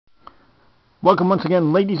Welcome once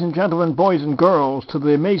again, ladies and gentlemen, boys and girls, to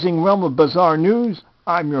the amazing realm of bizarre news.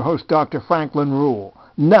 I'm your host, Dr. Franklin Ruehl.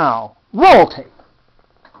 Now, roll tape!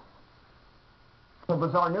 For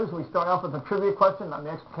bizarre news, we start off with a trivia question. I'm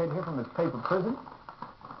extricated here from his paper prison.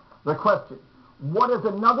 The question: what is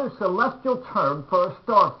another celestial term for a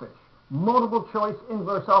starfish? Multiple choice,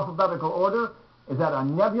 inverse alphabetical order. Is that a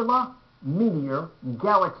nebula, meteor,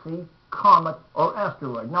 galaxy, comet, or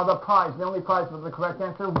asteroid? Now the only prize for the correct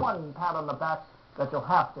answer, one pat on the back that you'll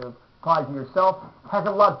have to apply to yourself. Heck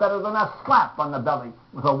of a lot better than a slap on the belly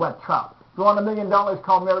with a wet trout. If you want $1 million,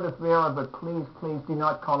 call Meredith Vieira, but please, please do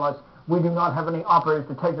not call us. We do not have any operators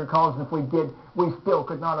to take your calls, and if we did, we still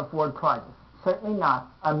could not afford prizes. Certainly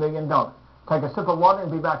not $1 million. Take a sip of water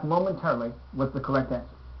and be back momentarily with the correct answer.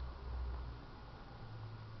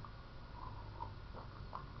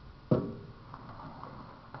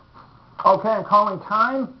 Okay, I'm calling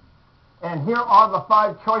time, and here are the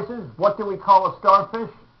 5 choices. What do we call a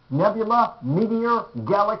starfish? Nebula, meteor,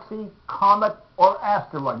 galaxy, comet, or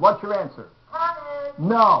asteroid? What's your answer? Comet.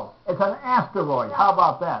 No, it's an asteroid. How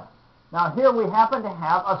about that? Now here we happen to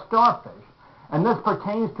have a starfish, and this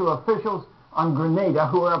pertains to officials on Grenada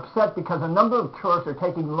who are upset because a number of tourists are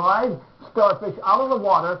taking live starfish out of the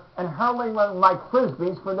water and hurling them like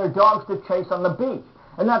Frisbees for their dogs to chase on the beach.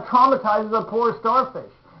 And that traumatizes the poor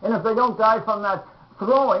starfish. And if they don't die from that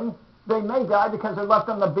throwing, they may die because they're left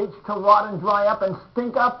on the beach to rot and dry up and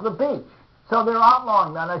stink up the beach. So they're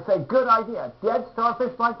outlawing that. I say, good idea. Dead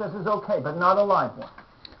starfish like this is okay, but not a live one.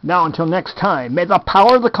 Now, until next time, may the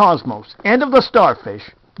power of the cosmos and of the starfish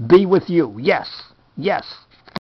be with you. Yes, yes.